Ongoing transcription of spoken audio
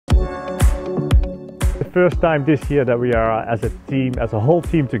first time this year that we are as a team, as a whole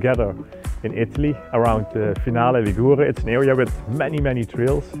team together in Italy around Finale Ligure. It's an area with many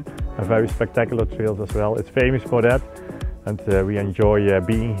trails, and very spectacular trails as well. It's famous for that, and we enjoy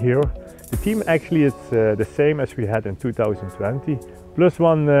being here. The team actually is the same as we had in 2020, plus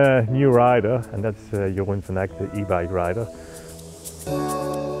one new rider, and that's Jeroen van Eck, the e-bike rider.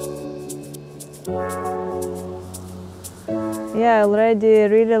 Yeah, already a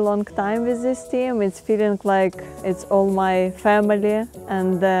really long time with this team. It's feeling like it's all my family,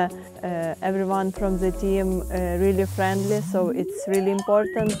 and everyone from the team really friendly, so it's really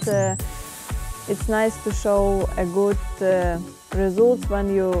important. It's nice to show a good results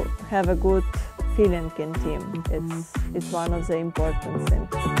when you have a good feeling in team. It's one of the important things.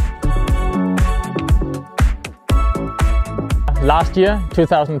 Last year,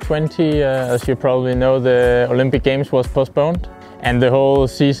 2020, as you probably know, the Olympic Games was postponed and the whole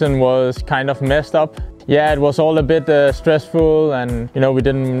season was kind of messed up. Yeah, it was all a bit stressful, and we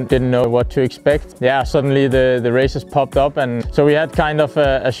didn't know what to expect. Yeah, suddenly the races popped up, and so we had kind of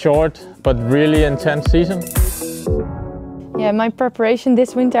a short but really intense season. Yeah, my preparation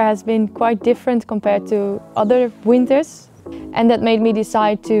this winter has been quite different compared to other winters, and that made me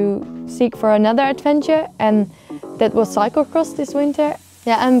decide to seek for another adventure, and that was cyclocross this winter.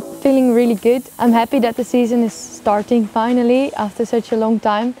 Yeah, I'm feeling really good. I'm happy that the season is starting finally after such a long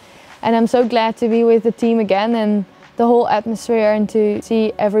time, and I'm so glad to be with the team again and the whole atmosphere, and to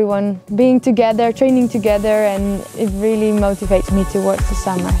see everyone being together, training together, and it really motivates me towards the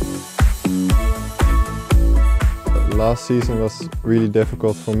summer. Last season was really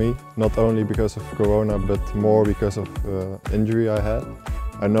difficult for me, not only because of Corona, but more because of injury I had.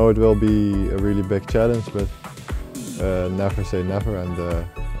 I know it will be a really big challenge, but never say never, and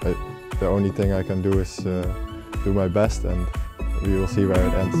the only thing I can do is do my best, and we will see where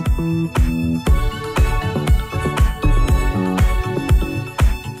it ends.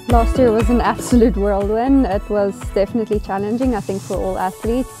 Last year was an absolute whirlwind. It was definitely challenging, I think, for all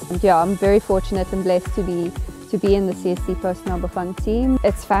athletes. And yeah, I'm very fortunate and blessed to be in the CST PostNL Bafang team.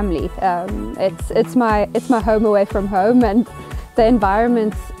 It's family. It's my home away from home, and the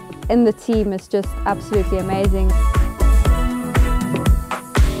environment in the team is just absolutely amazing.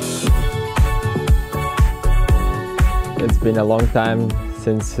 It's been a long time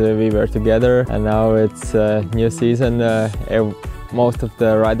since we were together, and now it's a new season. Most of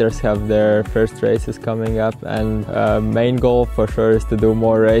the riders have their first races coming up, and main goal for sure is to do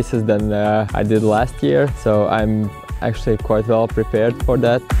more races than I did last year. So I'm actually quite well prepared for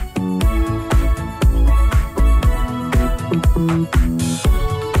that.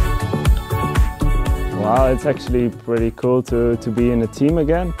 Wow, it's actually pretty cool to be in a team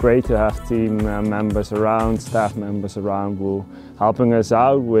again. Great to have team members around, staff members around, who helping us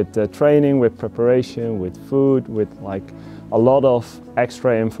out with training, with preparation, with food, with a lot of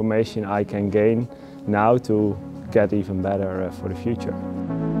extra information I can gain now to get even better for the future.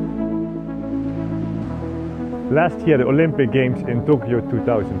 Last year the Olympic Games in Tokyo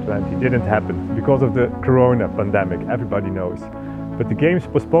 2020 didn't happen because of the Corona pandemic, everybody knows. But the Games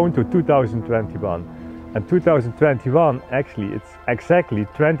postponed to 2021. And 2021, actually, it's exactly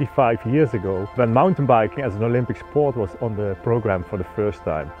 25 years ago when mountain biking as an Olympic sport was on the program for the first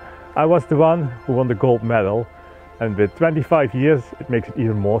time. I was the one who won the gold medal, and with 25 years it makes it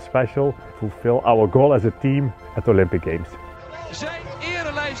even more special to fulfill our goal as a team at the Olympic Games. Zijn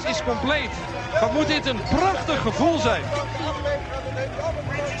erelijst is compleet. Wat moet dit een prachtig gevoel zijn.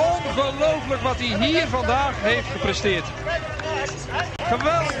 Ongelooflijk wat hij hier vandaag heeft gepresteerd.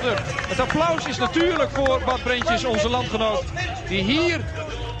 Geweldig! Het applaus is natuurlijk voor Bart Brentjens, onze landgenoot, die hier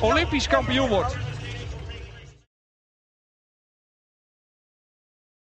Olympisch kampioen wordt.